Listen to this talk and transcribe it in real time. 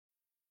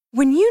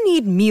When you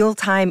need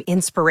mealtime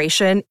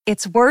inspiration,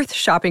 it's worth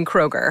shopping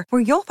Kroger,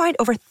 where you'll find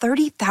over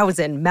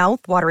 30,000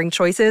 mouth-watering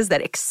choices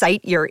that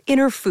excite your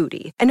inner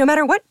foodie. And no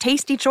matter what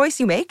tasty choice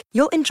you make,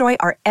 you'll enjoy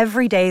our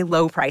everyday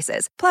low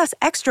prices, plus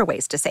extra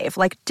ways to save,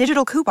 like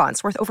digital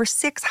coupons worth over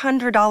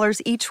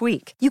 $600 each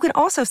week. You can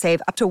also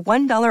save up to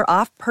 $1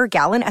 off per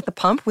gallon at the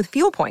pump with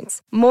fuel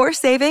points. More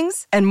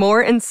savings and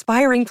more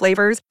inspiring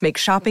flavors make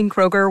shopping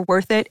Kroger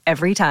worth it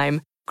every time.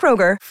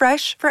 Kroger,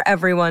 fresh for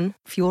everyone.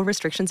 Fuel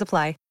restrictions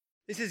apply.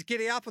 This is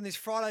Giddy Up on this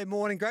Friday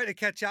morning. Great to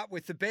catch up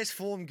with the best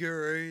form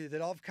guru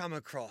that I've come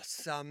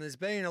across. There's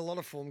been a lot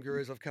of form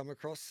gurus I've come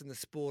across in the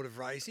sport of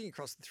racing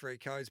across the three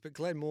codes, but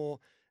Glenn Moore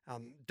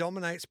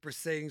dominates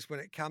proceedings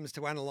when it comes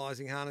to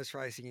analysing harness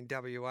racing in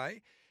WA,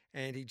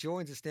 and he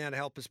joins us now to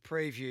help us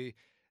preview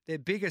their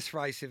biggest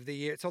race of the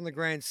year. It's on the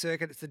Grand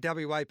Circuit. It's the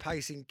WA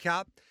Pacing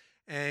Cup,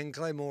 and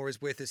Glenn Moore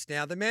is with us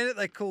now. The man that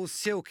they call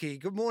Silky.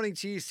 Good morning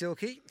to you,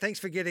 Silky. Thanks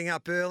for getting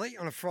up early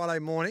on a Friday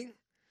morning.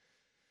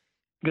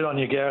 Good on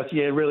you, Gareth.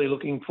 Yeah, really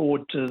looking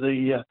forward to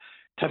the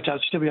TAB Touch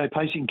WA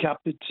Pacing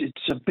Cup.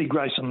 It's a big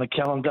race on the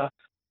calendar.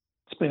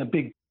 It's been a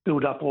big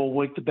build-up all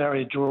week. The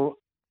barrier draw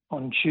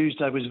on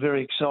Tuesday was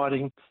very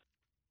exciting.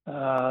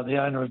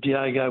 The owner of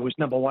Diego was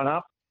number one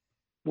up,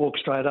 walked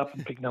straight up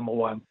and picked number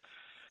one.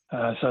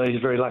 So he's a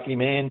very lucky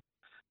man.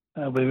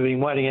 We've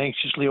been waiting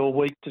anxiously all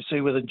week to see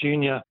whether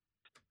Junior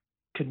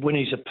could win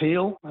his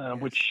appeal,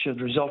 which the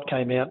result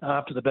came out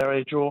after the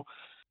barrier draw.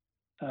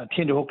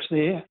 Tenderhook's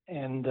there,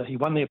 and he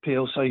won the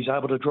appeal, so he's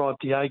able to drive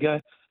Diego.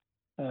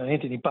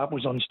 Anthony Butt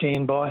was on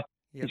standby.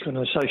 Yep. He's got an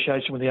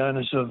association with the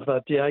owners of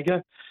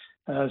Diego.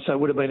 So it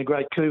would have been a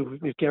great coup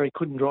if Gary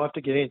couldn't drive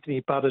to get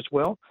Anthony Butt as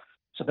well.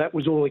 So that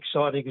was all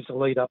exciting as a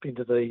lead up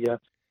into the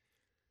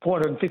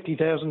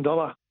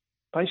 $450,000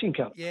 Pacing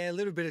Cup. Yeah, a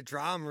little bit of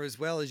drama as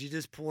well, as you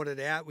just pointed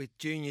out, with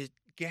Junior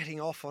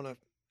getting off on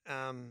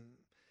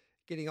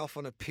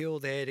a pill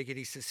there to get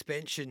his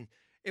suspension.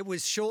 It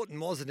was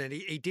shortened, wasn't it?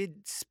 He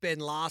did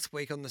spend last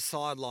week on the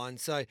sideline,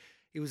 so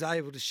he was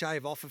able to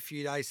shave off a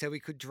few days so he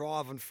could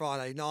drive on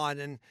Friday night.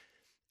 And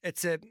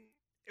it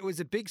was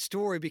a big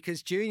story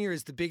because Junior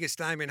is the biggest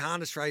name in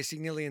harness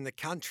racing nearly in the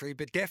country,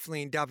 but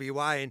definitely in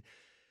WA. And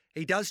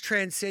he does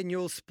transcend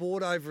your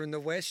sport over in the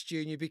West,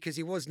 Junior, because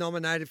he was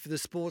nominated for the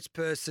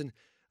Sportsperson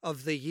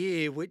of the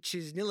Year, which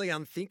is nearly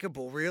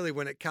unthinkable, really,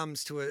 when it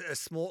comes to a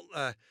small,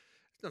 not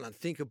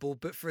unthinkable,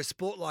 but for a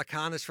sport like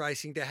harness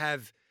racing to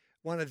have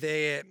one of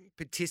their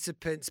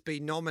participants be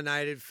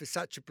nominated for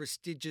such a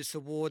prestigious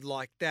award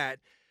like that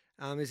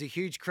is a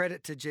huge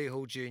credit to G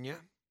Hall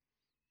Jr.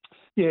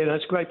 Yeah,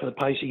 that's great for the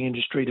pacing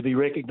industry to be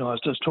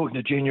recognised. I was talking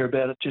to Junior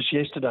about it just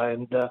yesterday,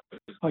 and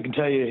I can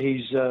tell you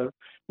he's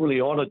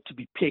really honoured to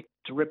be picked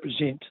to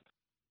represent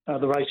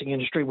the racing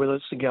industry, whether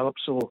it's the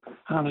Gallops or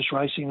harness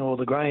racing or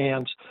the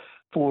Greyhounds,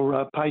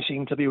 for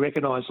pacing to be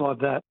recognised like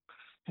that,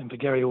 and for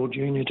Gary Hall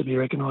Jr. to be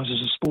recognised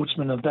as a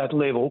sportsman of that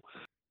level.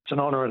 It's an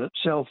honour in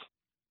itself.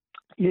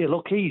 Yeah,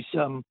 look, he's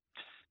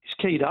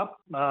keyed up.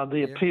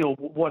 Appeal,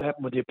 what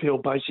happened with the appeal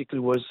basically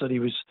was that he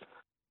was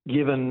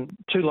given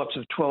two lots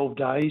of 12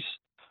 days.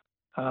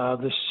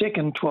 The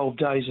second 12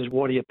 days is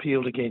what he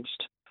appealed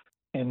against,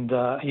 and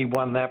he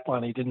won that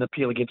one. He didn't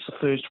appeal against the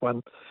first one.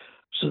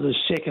 So the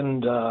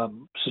second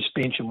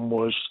suspension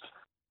was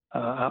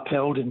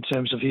upheld in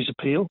terms of his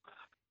appeal,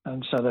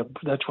 and so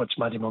that's what's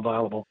made him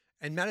available.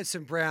 And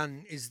Madison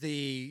Brown is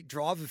the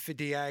driver for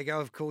Diego,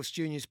 of course,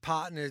 Junior's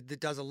partner that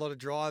does a lot of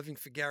driving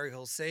for Gary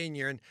Hall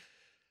Sr. And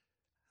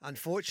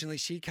unfortunately,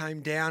 she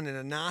came down in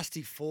a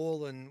nasty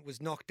fall and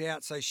was knocked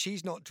out. So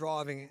she's not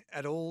driving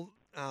at all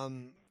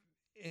on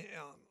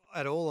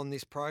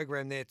this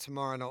program there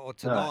tomorrow or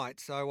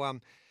tonight. No.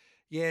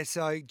 So,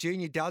 so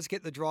Junior does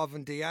get the drive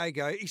on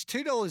Diego. He's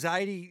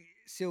 $2.80,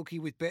 Silky,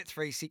 with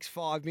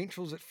Bet365.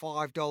 Minstrel's at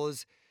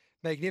 $5.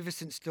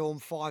 Magnificent Storm,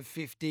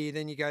 $5.50.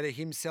 Then you go to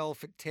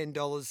himself at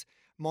 $10.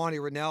 Mighty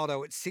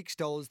Ronaldo at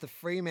 $6. The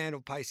Fremantle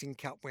Pacing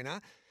Cup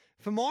winner.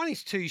 For mine,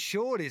 he's too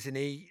short, isn't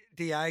he,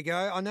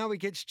 Diego? I know he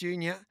gets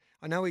Junior.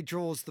 I know he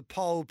draws the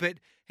pole, but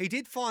he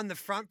did find the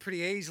front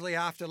pretty easily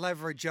after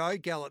Lavera Joe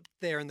galloped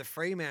there in the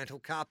Fremantle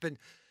Cup, and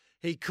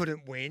he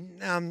couldn't win.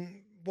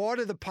 Why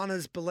do the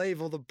punters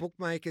believe, or the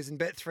bookmakers and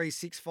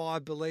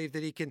Bet365 believe,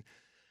 that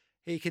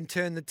he can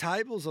turn the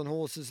tables on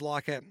horses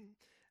like a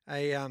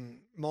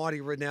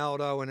Mighty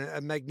Ronaldo and a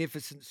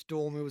Magnificent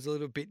Storm, who was a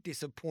little bit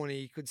disappointing,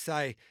 you could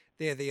say,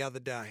 there the other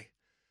day?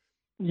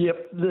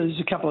 Yep, there's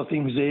a couple of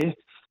things there.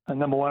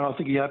 Number one, I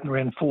think he opened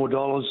around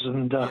 $4,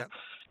 and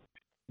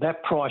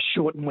that price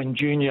shortened when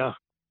Junior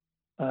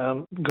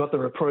got the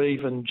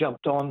reprieve and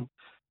jumped on.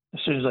 As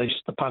soon as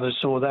the punters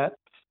saw that,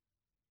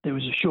 there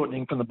was a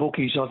shortening from the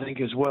bookies, I think,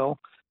 as well.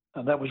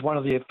 That was one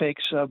of the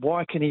effects.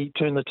 Why can he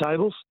turn the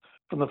tables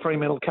from the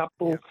Fremantle Cup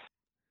ball? Yep.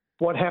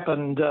 What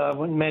happened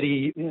when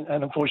Maddie,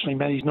 and unfortunately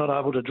Maddie's not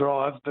able to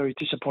drive, very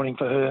disappointing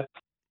for her.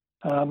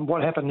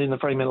 What happened in the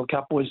Fremantle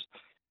Cup was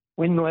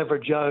when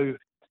Lavera Joe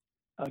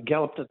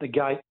galloped at the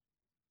gate,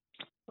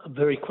 a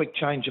very quick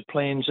change of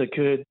plans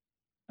occurred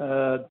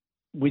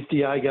with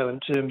Diego in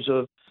terms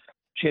of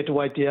she had to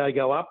wait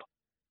Diego up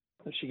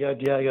She gave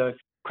Diego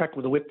crack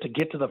with the whip to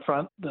get to the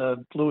front.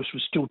 Lewis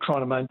was still trying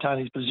to maintain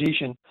his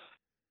position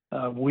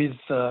with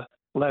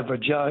Lavra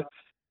Joe,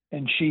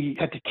 and she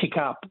had to kick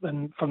up.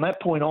 And from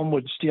that point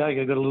onwards,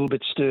 Diego got a little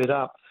bit stirred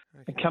up.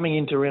 Okay. And coming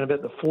into around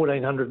about the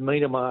 1,400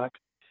 metre mark,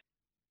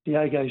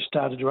 Diego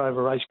started to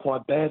over-race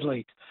quite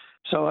badly.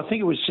 So I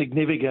think it was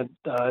significant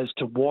as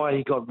to why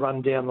he got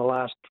run down the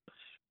last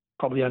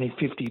probably only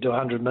 50 to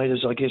 100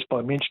 metres, I guess,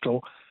 by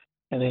Minstrel,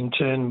 and then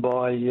turned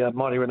by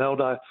Mighty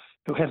Ronaldo,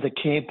 who have the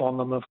camp on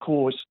them, of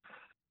course.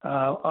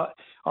 I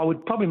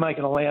would probably make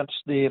an allowance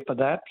there for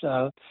that.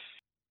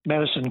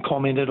 Madison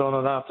commented on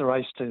it after the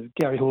race to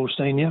Gary Hall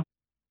Sr.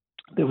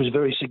 That was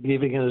very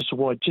significant as to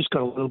why it just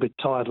got a little bit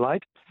tired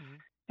late. Mm-hmm.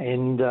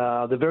 And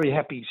they're very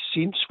happy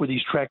since with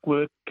his track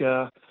work,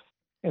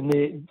 and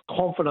they're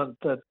confident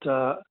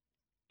that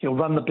he'll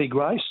run the big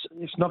race.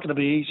 It's not going to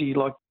be easy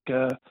like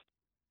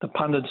the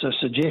pundits are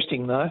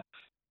suggesting, though,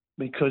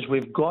 because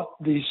we've got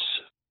this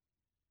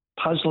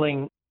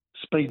puzzling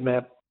speed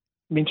map.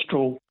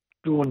 Minstrel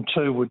drawn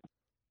 2 would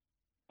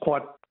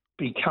quite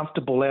be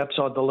comfortable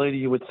outside the leader,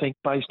 you would think,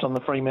 based on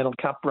the Fremantle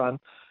Cup run.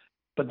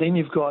 But then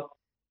you've got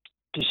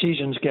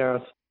decisions,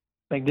 Gareth,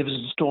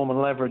 Magnificent Storm and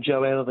Lavra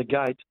Joe out of the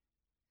gate.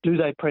 Do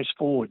they press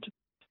forward?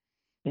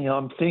 You know,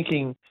 I'm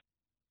thinking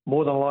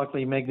more than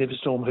likely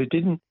Magnificent Storm, who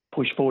didn't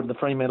push forward in the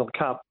Fremantle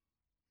Cup,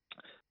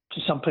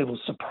 to some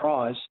people's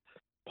surprise,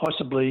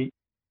 possibly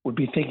would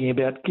be thinking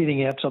about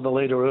getting outside the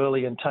leader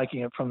early and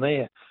taking it from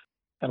there.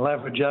 And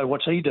Lavra Joe,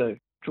 what's he do?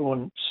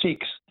 Drawn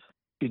 6.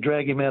 You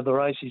drag him out of the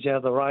race, he's out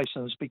of the race,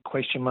 and there's big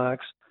question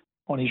marks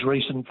on his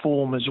recent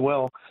form as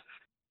well.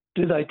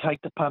 Do they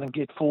take the punt and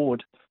get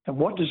forward? And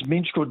what does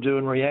Minstrel do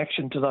in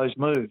reaction to those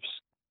moves?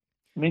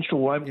 Minstrel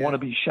won't want to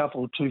be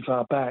shuffled too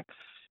far back.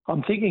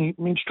 I'm thinking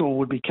Minstrel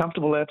would be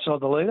comfortable outside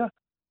the leader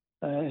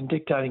and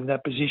dictating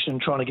that position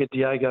and trying to get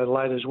Diego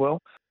late as well.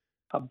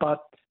 But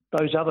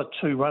those other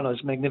 2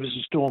 runners,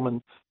 Magnificent Storm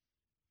and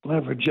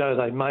Lavra Joe,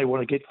 they may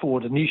want to get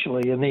forward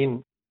initially and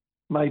then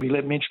maybe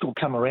let Minstrel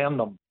come around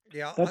them.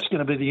 Yeah, that's going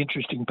to be the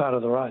interesting part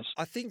of the race.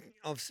 I think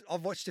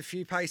I've watched a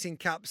few pacing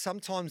cups.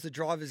 Sometimes the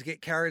drivers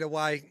get carried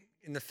away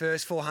in the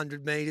first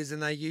 400 metres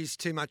and they use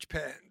too much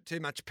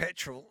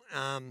petrol.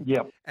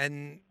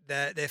 And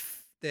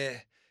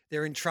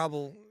they're in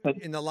trouble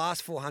in the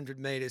last 400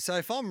 metres. So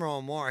if I'm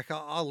Ryan Warwick,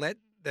 I'll let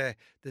the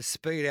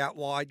speed out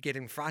wide get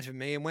in front of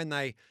me, and when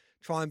they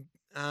try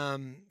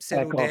and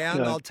settle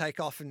down, I'll take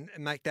off and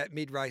make that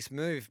mid-race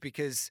move,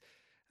 because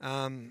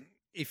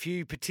if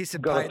you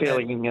participate... I've got a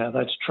feeling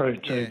that's true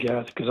too,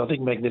 Gareth, because I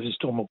think Magnificent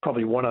Storm will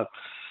probably want to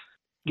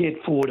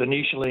get forward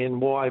initially,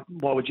 and why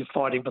would you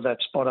fight him for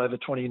that spot over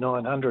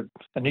 2,900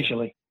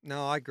 initially?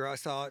 No, I agree.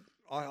 So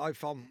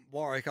if I'm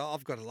Warwick,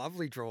 I've got a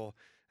lovely draw.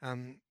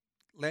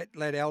 Let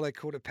Aldo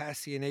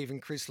Cortopassi and even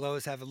Chris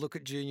Lewis have a look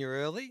at Junior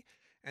early,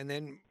 and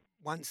then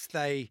once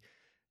they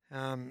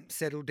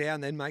settle down,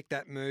 then make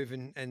that move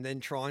and then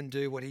try and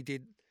do what he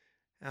did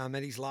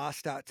at his last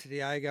start to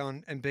Diego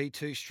and be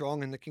too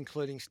strong in the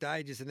concluding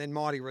stages. And then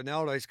Mighty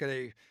Ronaldo is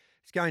going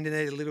to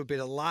need a little bit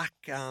of luck.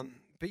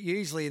 But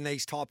usually in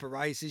these type of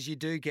races, you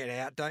do get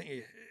out, don't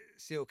you,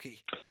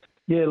 Silky?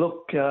 Yeah,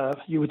 look,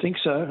 you would think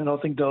so. And I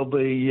think there'll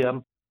be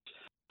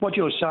what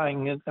you're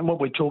saying and what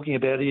we're talking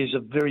about is a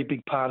very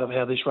big part of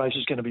how this race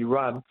is going to be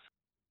run.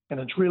 And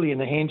it's really in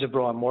the hands of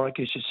Ryan Warwick,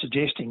 as you're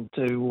suggesting,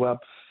 to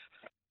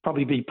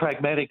probably be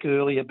pragmatic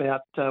early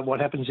about what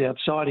happens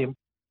outside him.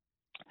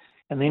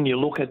 And then you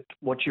look at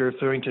what you're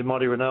referring to.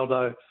 Mighty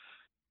Ronaldo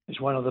is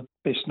one of the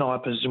best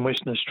snipers in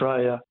Western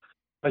Australia.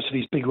 Most of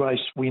his big race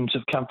wins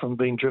have come from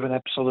being driven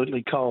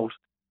absolutely cold.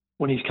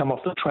 When he's come off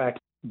the track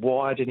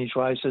wide in his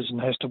races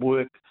and has to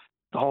work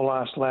the whole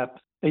last lap,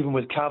 even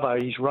with cover,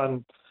 he's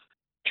run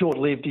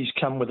short-lived. He's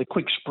come with a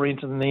quick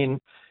sprint and then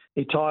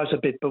he tires a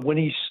bit. But when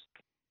he's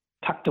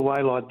tucked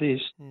away like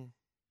this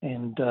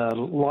and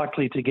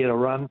likely to get a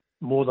run,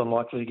 more than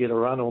likely to get a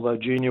run, although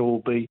Junior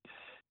will be,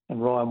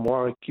 and Ryan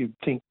Warwick, you'd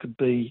think, could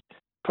be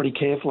pretty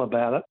careful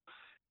about it.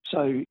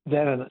 So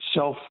that in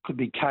itself could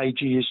be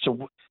cagey as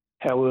to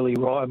how early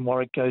Ryan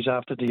Warwick goes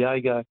after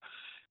Diego.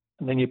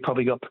 And then you've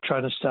probably got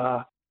Petronas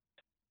Star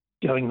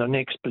going the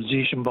next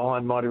position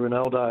behind Mighty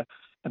Ronaldo,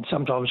 and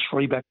sometimes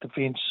 3 back the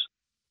fence.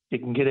 You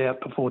can get out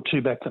before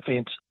 2 back the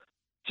fence.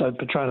 So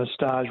Petronas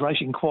Star is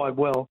racing quite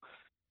well.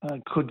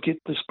 Could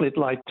get the split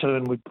late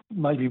turn, would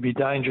maybe be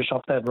dangerous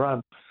off that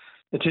run.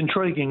 It's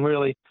intriguing,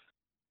 really.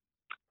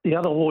 The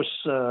other horse,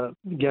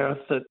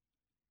 Gareth, that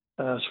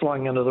is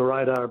flying under the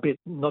radar a bit,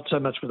 not so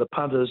much for the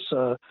punters,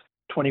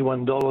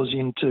 $21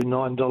 into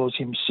 $9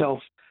 himself.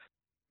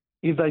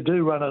 If they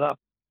do run it up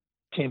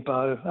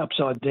tempo,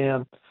 upside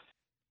down,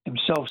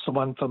 himself's the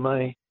one for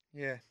me.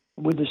 Yeah.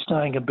 With the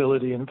staying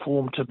ability and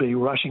form to be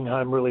rushing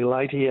home really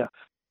late here.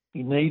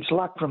 He needs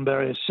luck from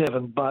barrier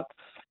 7, but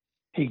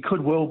he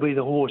could well be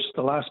the horse,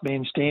 the last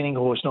man standing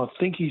horse, and I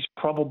think he's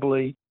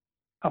probably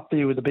up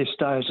there with the best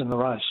stayers in the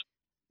race.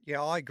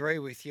 Yeah, I agree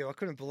with you. I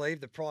couldn't believe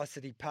the price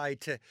that he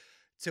paid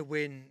to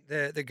win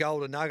the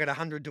Golden Nugget,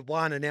 100 to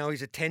 1, and now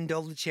he's a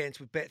 $10 chance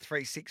with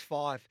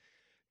Bet365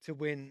 to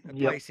win a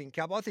Yep. Pacing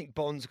Cup. I think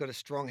Bond's got a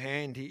strong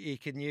hand he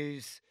can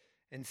use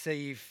and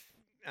see if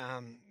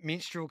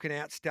Minstrel can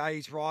outstay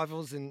his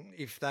rivals, and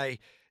if they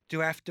do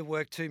have to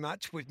work too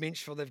much with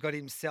Minstrel, they've got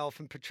himself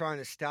and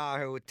Petronas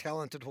Star, who are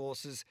talented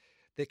horses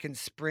that can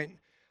sprint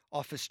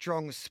off a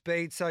strong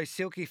speed. So,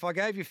 Silky, if I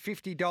gave you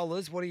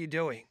 $50, what are you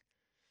doing?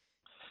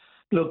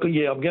 Look,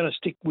 yeah, I'm going to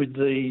stick with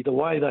the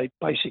way they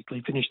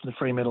basically finished in the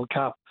Fremantle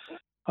Cup.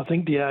 I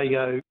think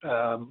Diego,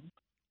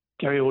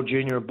 Gary Hall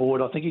Jr.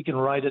 aboard, I think he can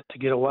rate it to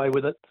get away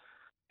with it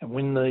and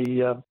win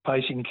the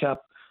Pacing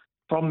Cup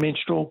from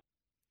Minstrel.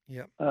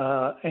 Yep.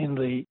 And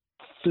the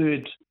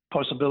third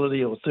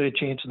possibility or third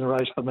chance in the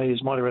race for me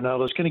is Monte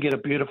Ronaldo. It's going to get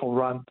a beautiful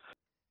run,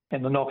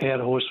 and the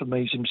knockout horse for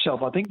me is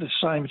himself. I think the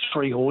same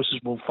three horses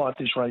will fight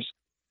this race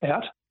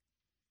out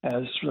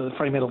as for the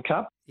Fremantle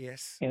Cup.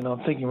 Yes. And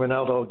I'm thinking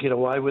Ronaldo will get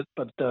away with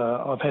it, but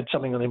I've had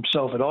something on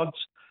himself at odds,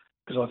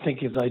 because I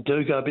think if they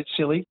do go a bit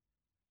silly,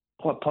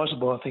 quite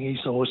possible, I think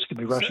he's the horse that could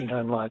be rushing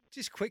home late.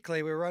 Just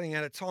quickly, we're running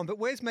out of time, but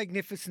where's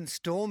Magnificent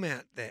Storm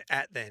out there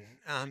at then?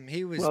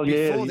 He was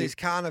this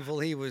carnival.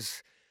 He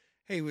was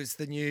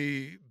the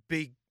new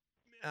big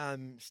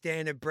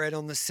standard bred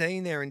on the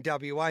scene there in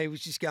WA. He was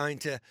just going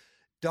to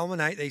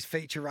dominate these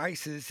feature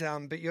races.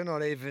 But you're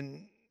not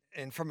even,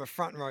 and from a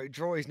front row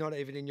draw, he's not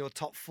even in your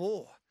top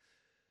four.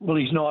 Well,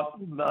 he's not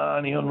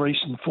only on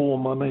recent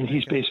form. I mean,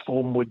 his best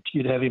form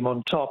you'd have him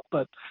on top,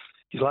 but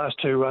his last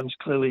two runs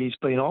clearly he's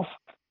been off.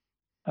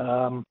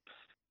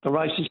 The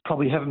races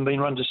probably haven't been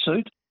run to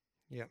suit.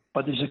 Yeah.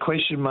 But there's a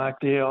question mark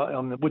there.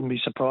 It wouldn't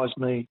be surprised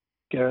me,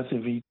 Gareth,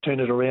 if he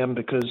turned it around,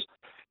 because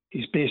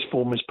his best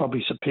form is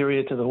probably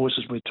superior to the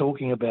horses we're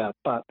talking about.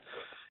 But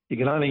you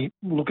can only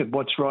look at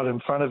what's right in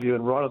front of you,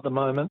 and right at the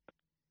moment,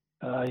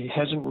 he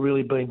hasn't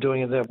really been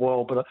doing it that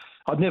well. But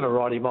I'd never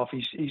write him off.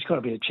 He's got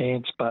to be a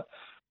chance. But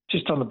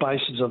just on the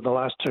basis of the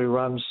last two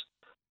runs,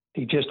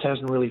 he just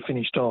hasn't really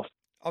finished off.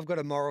 I've got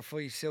a moral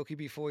for you, Silky,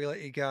 before we let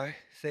you go.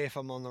 See if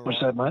I'm on the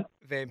What's right. that,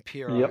 mate?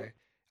 Vampiro. Yep.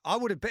 I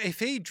would have, if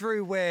he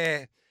drew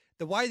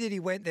the way that he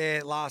went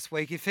there last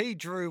week, if he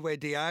drew where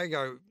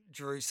Diego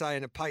drew, say,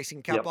 in a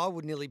Pacing Cup, Yep. I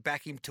would nearly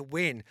back him to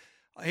win.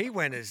 He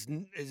went as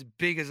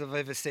big as I've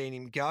ever seen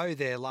him go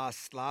there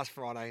last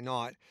Friday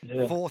night.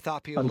 Yeah. Fourth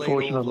uphill lead all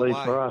Unfortunately the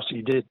way. for us,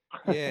 he did.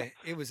 Yeah,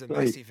 it was a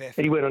massive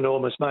effort. He went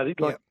enormous, mate.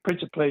 Like Yep.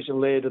 Prince of Pleasure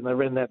led, and they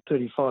ran that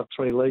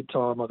 35-3 lead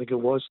time, I think it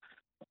was.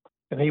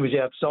 And he was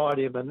outside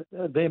him. And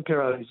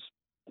Vampiro's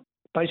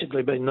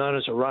basically been known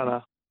as a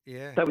runner.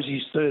 Yeah. That was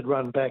his third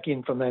run back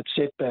in from that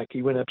setback.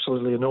 He went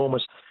absolutely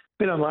enormous.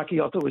 Bit unlucky.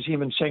 I thought it was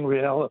him and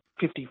Sangreal at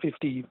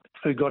 50-50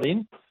 who got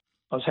in.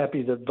 I was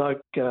happy that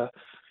Vogue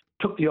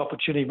took the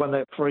opportunity, won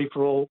that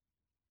free-for-all,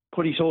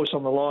 put his horse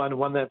on the line and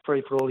won that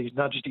free-for-all. He's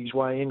nudged his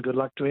way in. Good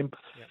luck to him.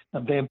 Yep.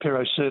 And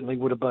Vampiro certainly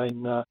would have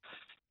been,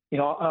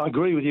 I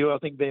agree with you. I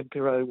think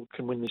Vampiro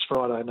can win this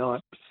Friday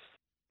night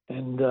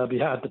and be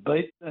hard to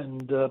beat.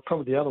 And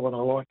probably the other one I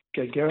like,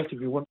 Gareth, if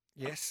you want.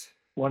 Yes.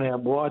 One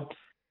out wide.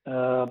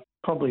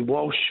 Probably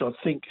Walsh, I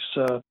think,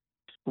 is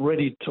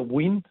ready to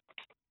win.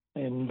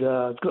 And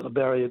it's got the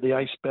barrier, the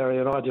ace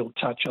barrier, an Ideal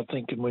Touch, I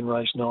think, can win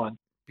race 9.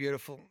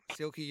 Beautiful.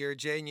 Silky, you're a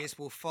genius.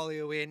 We'll follow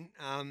you in.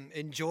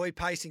 Enjoy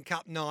Pacing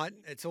Cup night.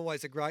 It's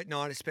always a great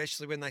night,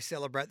 especially when they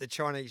celebrate the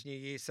Chinese New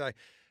Year. So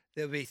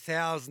there'll be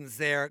thousands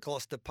there at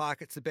Gloucester Park.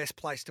 It's the best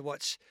place to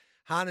watch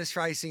harness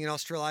racing in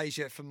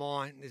Australasia for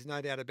mine. There's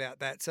no doubt about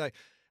that. So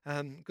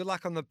good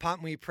luck on the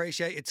punt. We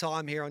appreciate your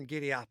time here on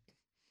Giddy Up.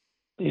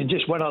 And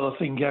just one other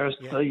thing, Gareth,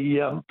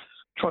 the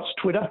Trots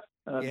Twitter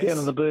down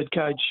in the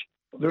birdcage.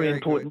 Very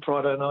important good.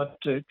 Friday night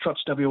to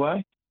Trots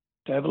WA.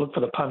 To have a look for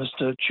the punters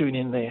to tune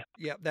in there.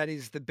 Yep, that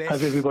is the best.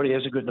 Hope everybody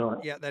has a good night.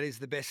 Yeah, that is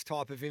the best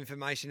type of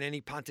information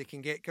any punter can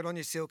get. Good on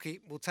you,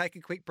 Silky. We'll take a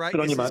quick break. Good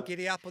on you, This is mate.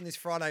 Giddy Up on this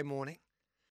Friday morning.